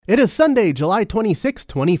It is Sunday, July 26,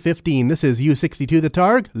 2015. This is U62 The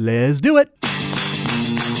Targ. Let's do it.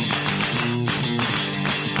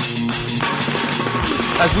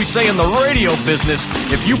 As we say in the radio business,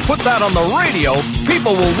 if you put that on the radio,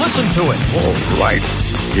 people will listen to it. All right,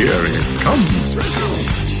 here it comes.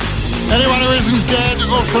 Anyone who isn't dead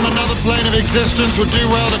or from another plane of existence would do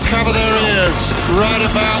well to cover their ears right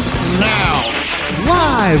about now.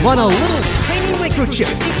 Live on a little tiny microchip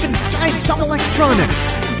deep inside some electronics.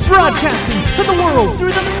 Broadcasting to the world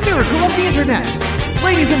through the miracle of the internet.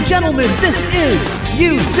 Ladies and gentlemen, this is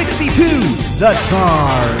U62 The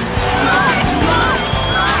Targ.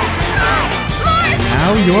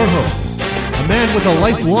 Now your host, a man with a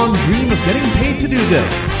lifelong dream of getting paid to do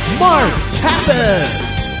this, Mark Pappas.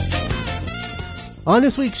 On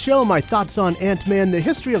this week's show, my thoughts on Ant-Man, the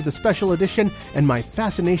history of the special edition, and my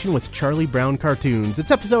fascination with Charlie Brown cartoons.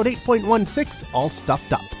 It's episode 8.16, all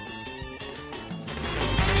stuffed up.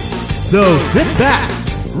 So sit back,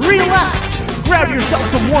 relax, grab yourself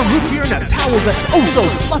some warm root beer and a towel that's oh so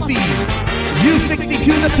fluffy.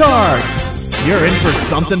 U62 The Targ, you're in for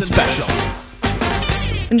something special.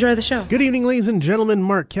 Enjoy the show. Good evening, ladies and gentlemen.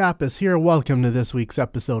 Mark Kappas here. Welcome to this week's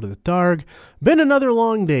episode of The Targ. Been another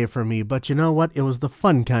long day for me, but you know what? It was the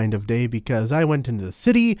fun kind of day because I went into the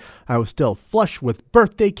city. I was still flush with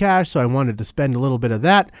birthday cash, so I wanted to spend a little bit of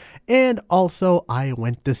that. And also, I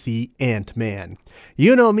went to see Ant-Man.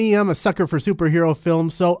 You know me, I'm a sucker for superhero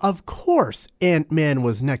films, so of course Ant-Man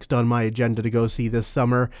was next on my agenda to go see this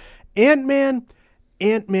summer. Ant-Man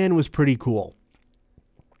was pretty cool.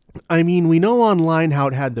 I mean, we know online how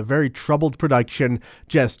it had the very troubled production.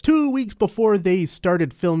 Just 2 weeks before they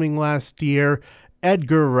started filming last year,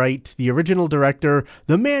 Edgar Wright, the original director,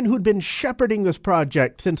 the man who'd been shepherding this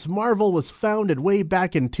project since Marvel was founded way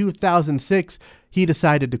back in 2006, he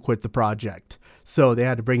decided to quit the project. So they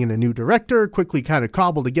had to bring in a new director, quickly kind of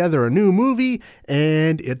cobble together a new movie,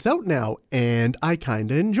 and it's out now, and I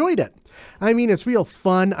kind of enjoyed it. I mean, it's real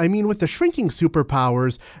fun. I mean, with the shrinking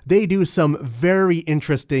superpowers, they do some very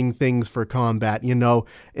interesting things for combat. You know,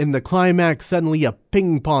 in the climax, suddenly a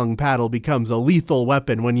ping pong paddle becomes a lethal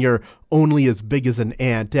weapon when you're only as big as an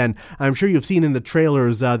ant. And I'm sure you've seen in the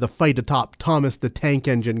trailers the fight atop Thomas the Tank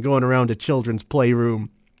Engine going around a children's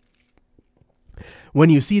playroom. When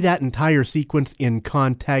you see that entire sequence in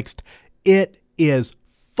context, it is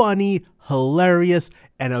funny, hilarious,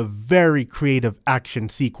 and a very creative action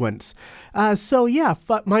sequence.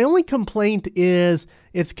 But my only complaint is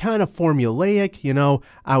it's kind of formulaic. You know,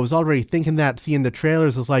 I was already thinking that seeing the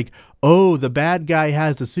trailers. It's like, oh, the bad guy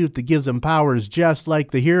has the suit that gives him powers just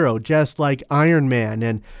like the hero, just like Iron Man.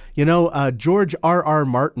 And, you know, George R.R.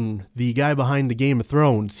 Martin, the guy behind the Game of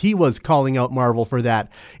Thrones, he was calling out Marvel for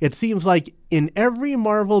that. It seems like in every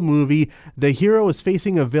Marvel movie, the hero is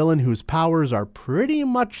facing a villain whose powers are pretty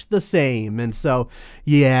much the same. And so,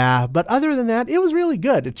 yeah, but other than that, it was really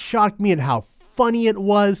good. It shocked me at how funny it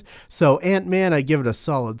was. So Ant-Man, I give it a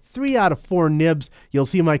solid 3 out of 4 nibs. You'll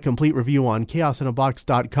see my complete review on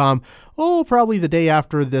chaosinabox.com. Oh, probably the day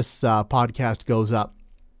after this podcast goes up.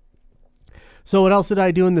 So what else did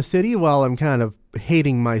I do in the city? Well, I'm kind of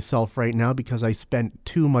hating myself right now because I spent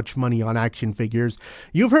too much money on action figures.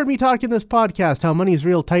 You've heard me talk in this podcast how money's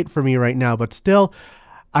real tight for me right now, but still,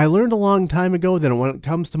 I learned a long time ago that when it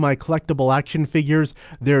comes to my collectible action figures,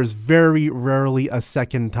 there's very rarely a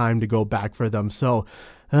second time to go back for them. So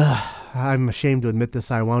I'm ashamed to admit this.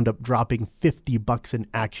 I wound up dropping $50 in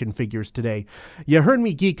action figures today. You heard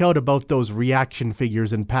me geek out about those reaction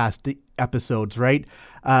figures in past episodes, right?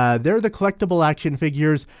 They're the collectible action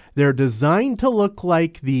figures. They're designed to look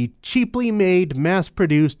like the cheaply made,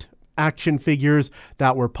 mass-produced action figures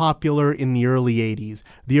that were popular in the early 80s.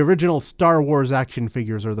 The original Star Wars action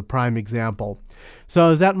figures are the prime example. So I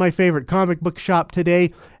was at my favorite comic book shop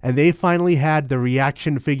today, and they finally had the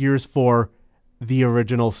reaction figures for the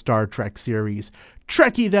original Star Trek series.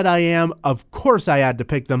 Trekkie that I am, of course I had to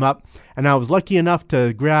pick them up, and I was lucky enough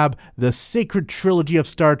to grab the sacred trilogy of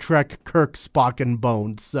Star Trek, Kirk, Spock, and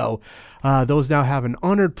Bones. So those now have an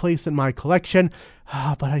honored place in my collection,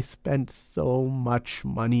 but I spent so much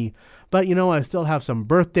money. But, you know, I still have some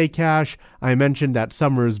birthday cash. I mentioned that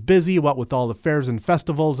summer is busy, what with all the fairs and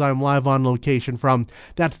festivals I'm live on location from.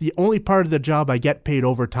 That's the only part of the job I get paid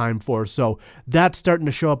overtime for, so that's starting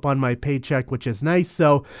to show up on my paycheck, which is nice.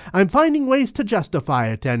 So I'm finding ways to justify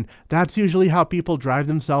it, and that's usually how people drive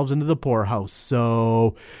themselves into the poorhouse.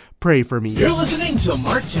 So pray for me. You're listening to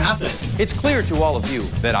Mark Kappas It's clear to all of you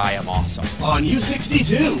that I am awesome. on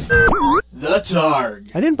U62. The Targ.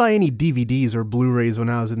 I didn't buy any DVDs or Blu-rays when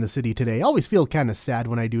I was in the city today. I always feel kind of sad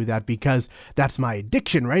when I do that because that's my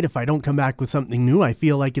addiction, right? If I don't come back with something new, I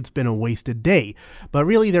feel like it's been a wasted day. But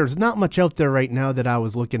really, there's not much out there right now that I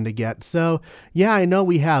was looking to get. So, yeah, I know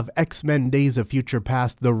we have X-Men Days of Future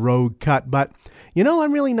Past, the Rogue Cut, but, you know,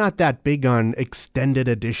 I'm really not that big on extended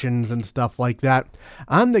editions and stuff like that.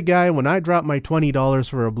 I'm the guy, when I drop my $20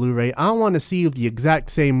 for a Blu-ray, I want to see the exact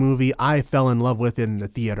same movie I fell in love with in the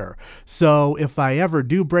theater. So if I ever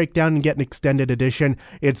do break down and get an extended edition,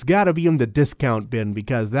 it's got to be in the discount bin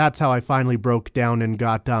because that's how I finally broke down and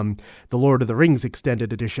got the Lord of the Rings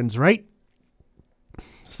extended editions, right?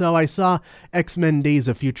 So I saw X-Men Days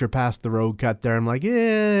of Future Past, the Rogue Cut there. I'm like,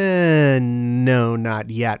 no, not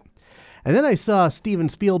yet. And then I saw Steven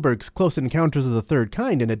Spielberg's Close Encounters of the Third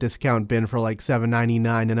Kind in a discount bin for like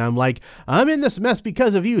 $7.99, and I'm like, I'm in this mess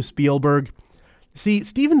because of you, Spielberg. See,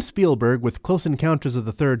 Steven Spielberg, with Close Encounters of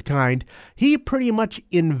the Third Kind, he pretty much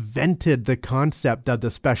invented the concept of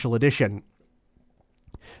the special edition.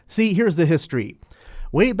 See, here's the history.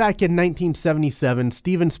 Way back in 1977,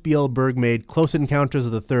 Steven Spielberg made Close Encounters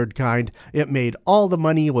of the Third Kind. It made all the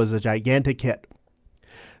money, was a gigantic hit.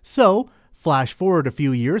 So, flash forward a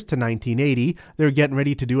few years to 1980, they're getting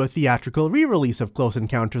ready to do a theatrical re-release of Close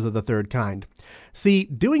Encounters of the Third Kind. See,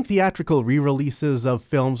 doing theatrical re-releases of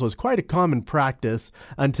films was quite a common practice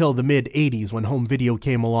until the mid-80s when home video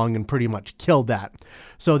came along and pretty much killed that.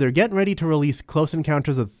 So they're getting ready to release Close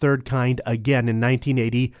Encounters of the Third Kind again in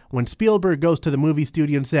 1980 when Spielberg goes to the movie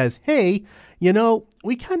studio and says, hey, you know,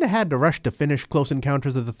 we kind of had to rush to finish Close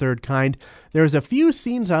Encounters of the Third Kind. There's a few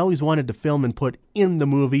scenes I always wanted to film and put in the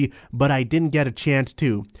movie, but I didn't get a chance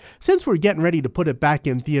to. Since we're getting ready to put it back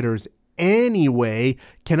in theaters anyway,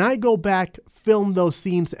 can I go back, film those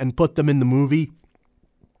scenes, and put them in the movie?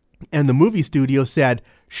 And the movie studio said,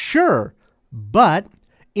 sure, but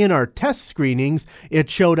in our test screenings, it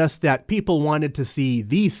showed us that people wanted to see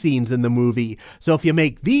these scenes in the movie. So if you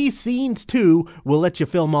make these scenes too, we'll let you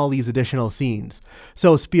film all these additional scenes.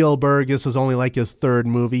 So Spielberg, this was only like his third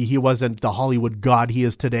movie. He wasn't the Hollywood god he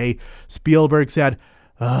is today. Spielberg said,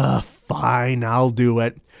 fine, I'll do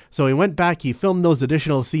it. So he went back, he filmed those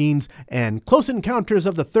additional scenes, and Close Encounters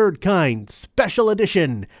of the Third Kind, Special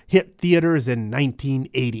Edition, hit theaters in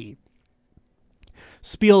 1980.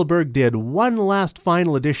 Spielberg did one last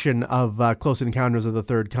final edition of Close Encounters of the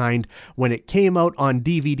Third Kind when it came out on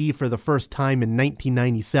DVD for the first time in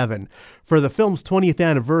 1997. For the film's 20th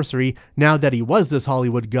anniversary, now that he was this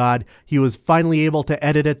Hollywood god, he was finally able to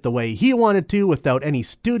edit it the way he wanted to without any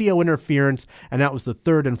studio interference, and that was the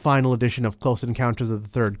third and final edition of Close Encounters of the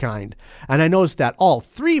Third Kind. And I noticed that all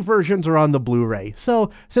three versions are on the Blu-ray,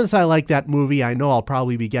 so since I like that movie, I know I'll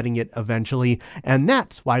probably be getting it eventually, and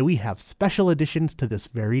that's why we have special editions to this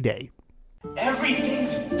very day.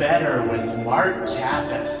 Everything's better with Mark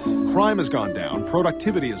Kappas. Crime has gone down,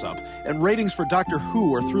 productivity is up, and ratings for Doctor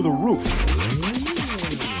Who are through the roof.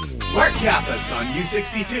 Mark Kappas on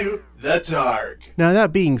U62, The Targ. Now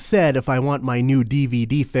that being said, if I want my new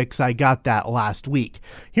DVD fix, I got that last week.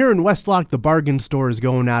 Here in Westlock, the bargain store is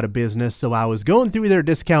going out of business, so I was going through their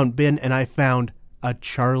discount bin and I found a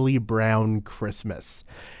Charlie Brown Christmas.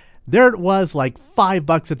 There it was, like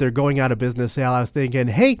 $5 at their going out of business sale. I was thinking,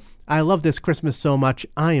 hey, I love this Christmas so much,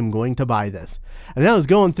 I am going to buy this. And then I was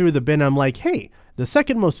going through the bin, I'm like, hey, the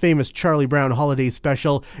second most famous Charlie Brown holiday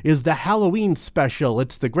special is the Halloween special.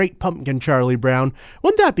 It's the Great Pumpkin Charlie Brown.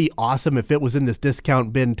 Wouldn't that be awesome if it was in this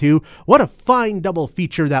discount bin too? What a fine double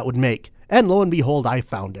feature that would make. And lo and behold, I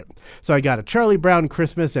found it. So I got a Charlie Brown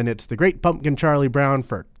Christmas, and it's the Great Pumpkin Charlie Brown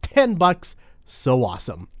for $10. So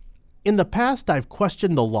awesome. In the past, I've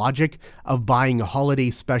questioned the logic of buying holiday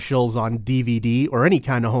specials on DVD or any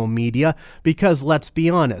kind of home media because, let's be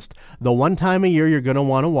honest, the one time a year you're going to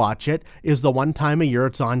want to watch it is the one time a year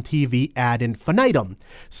it's on TV ad infinitum.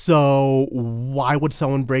 So why would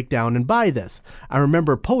someone break down and buy this? I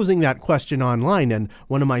remember posing that question online, and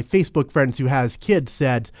one of my Facebook friends who has kids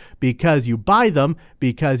said, because you buy them,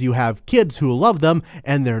 because you have kids who love them,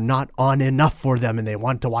 and they're not on enough for them and they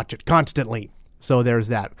want to watch it constantly. So there's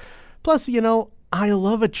that. Plus, you know, I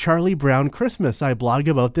love a Charlie Brown Christmas. I blog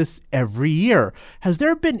about this every year. Has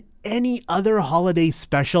there been any other holiday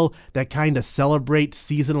special that kind of celebrates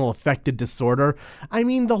seasonal affected disorder? I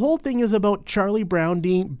mean, the whole thing is about Charlie Brown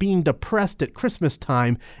being depressed at Christmas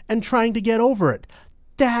time and trying to get over it.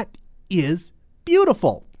 That is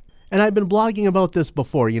beautiful. And I've been blogging about this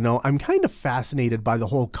before, you know, I'm kind of fascinated by the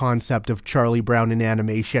whole concept of Charlie Brown in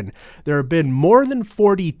animation. There have been more than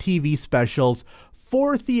 40 TV specials,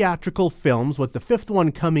 4 theatrical films, with the 5th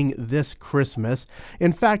one coming this Christmas.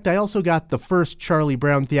 In fact, I also got the first Charlie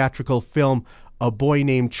Brown theatrical film A Boy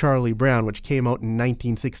Named Charlie Brown, which came out in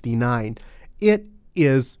 1969. It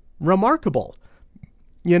is remarkable.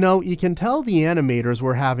 You know, you can tell the animators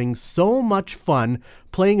were having so much fun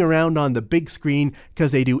playing around on the big screen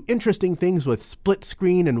because they do interesting things with split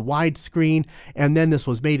screen and widescreen. And then this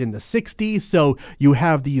was made in the 60s, so you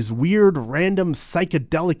have these weird, random,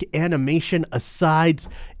 psychedelic animation asides.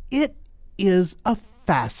 It is a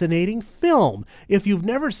fascinating film. If you've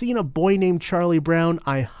never seen A Boy Named Charlie Brown,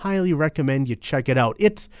 I highly recommend you check it out.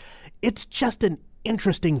 It's just an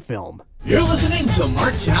interesting film. You're listening to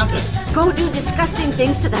Mark Kappas Go do disgusting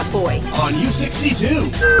things to that boy. on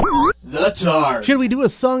U62, The Targ. Should we do a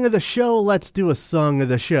song of the show? Let's do a song of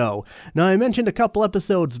the show. Now, I mentioned a couple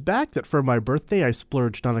episodes back that for my birthday, I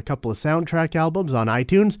splurged on a couple of soundtrack albums on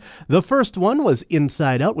iTunes. The first one was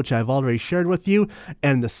Inside Out, which I've already shared with you.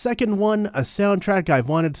 And the second one, a soundtrack I've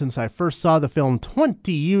wanted since I first saw the film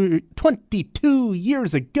 22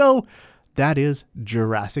 years ago. That is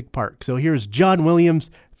Jurassic Park. So here's John Williams'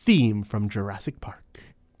 theme from Jurassic Park.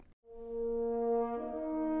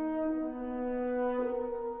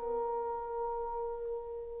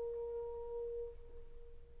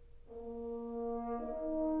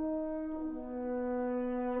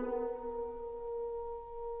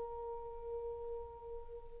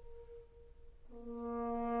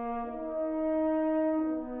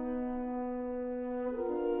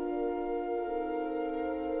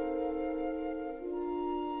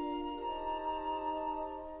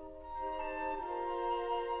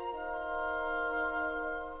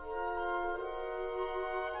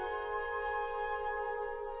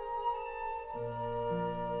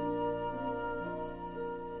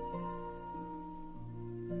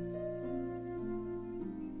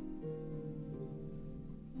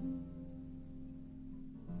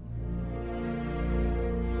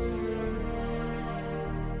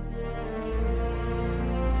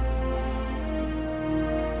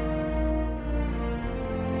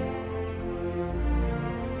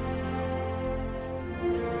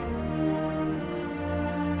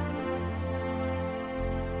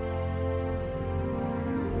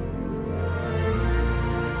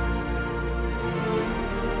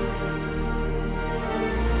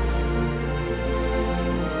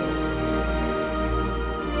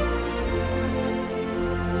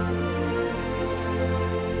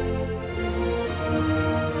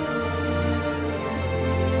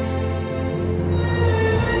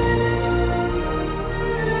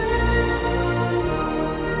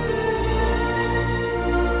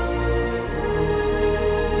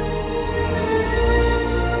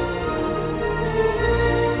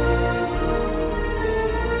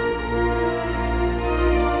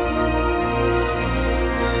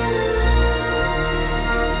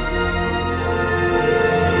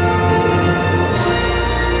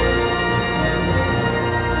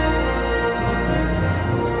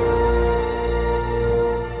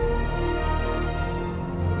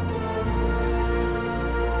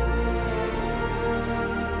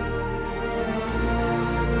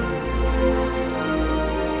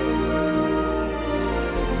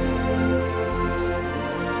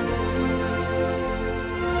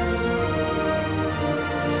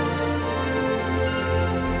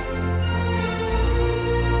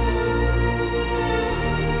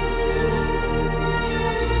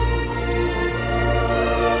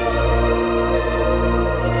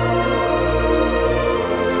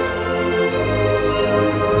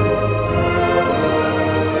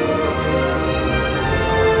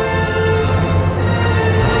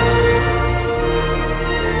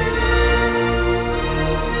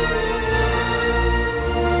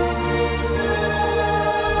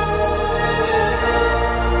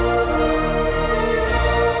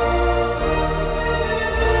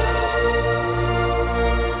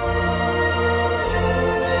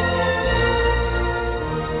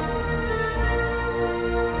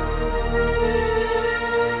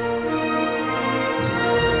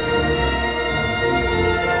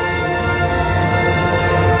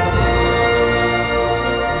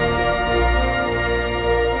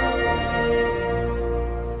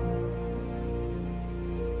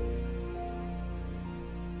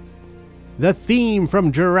 The theme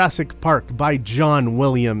from Jurassic Park by John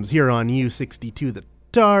Williams here on U62 The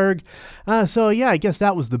Targ. So yeah, I guess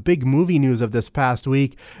that was the big movie news of this past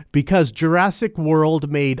week because Jurassic World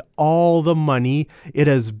made all the money. It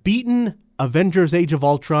has beaten Avengers Age of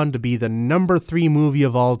Ultron to be the number 3 movie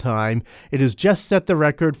of all time. It has just set the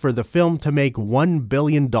record for the film to make $1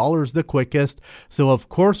 billion the quickest, so of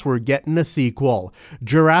course we're getting a sequel.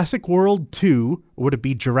 Jurassic World 2, or would it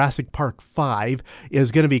be Jurassic Park 5,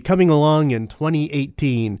 is going to be coming along in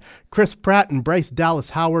 2018. Chris Pratt and Bryce Dallas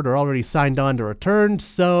Howard are already signed on to return,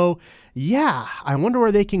 so yeah, I wonder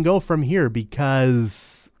where they can go from here because...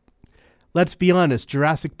 let's be honest,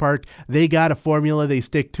 Jurassic Park, they got a formula, they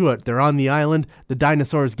stick to it. They're on the island, the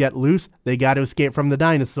dinosaurs get loose, they got to escape from the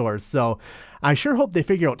dinosaurs. So I sure hope they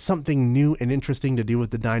figure out something new and interesting to do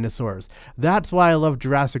with the dinosaurs. That's why I love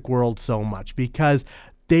Jurassic World so much, because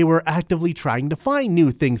they were actively trying to find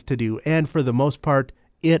new things to do, and for the most part,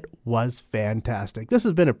 it was fantastic. This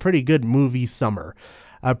has been a pretty good movie summer.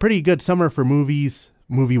 A pretty good summer for movies,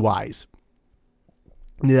 movie-wise.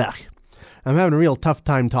 Ugh. I'm having a real tough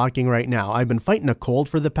time talking right now. I've been fighting a cold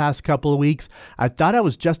for the past couple of weeks. I thought I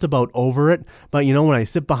was just about over it, but you know, when I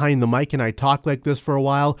sit behind the mic and I talk like this for a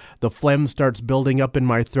while, the phlegm starts building up in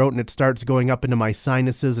my throat and it starts going up into my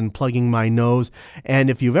sinuses and plugging my nose. And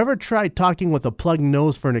if you've ever tried talking with a plugged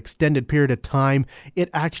nose for an extended period of time, it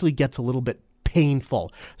actually gets a little bit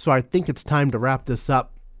painful. So I think it's time to wrap this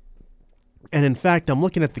up. And in fact, I'm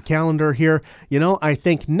looking at the calendar here. You know, I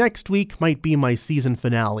think next week might be my season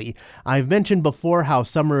finale. I've mentioned before how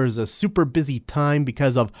summer is a super busy time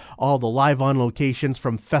because of all the live on locations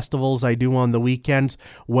from festivals I do on the weekends.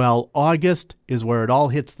 Well, August is where it all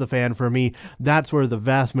hits the fan for me. That's where the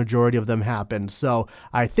vast majority of them happen. So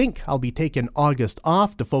I think I'll be taking August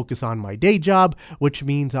off to focus on my day job, which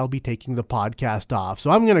means I'll be taking the podcast off.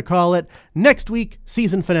 So I'm going to call it next week,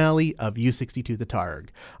 season finale of U62 The Targ.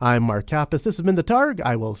 I'm Mark Kappas. This has been The Targ.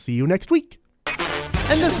 I will see you next week.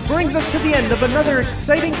 And this brings us to the end of another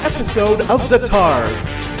exciting episode of The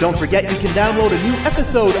Targ. Don't forget you can download a new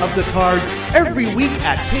episode of The Targ every week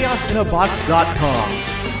at chaosinabox.com.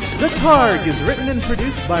 The Targ is written and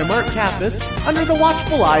produced by Mark Kappas under the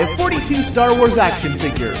watchful eye of 42 Star Wars action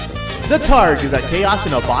figures. The Targ is a Chaos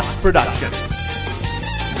in a Box production.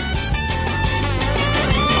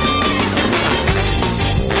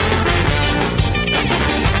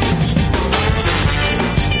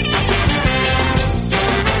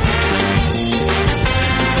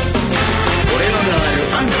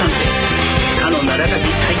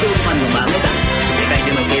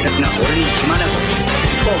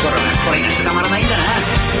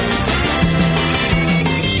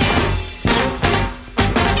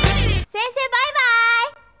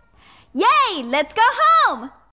 Yay! Let's go home!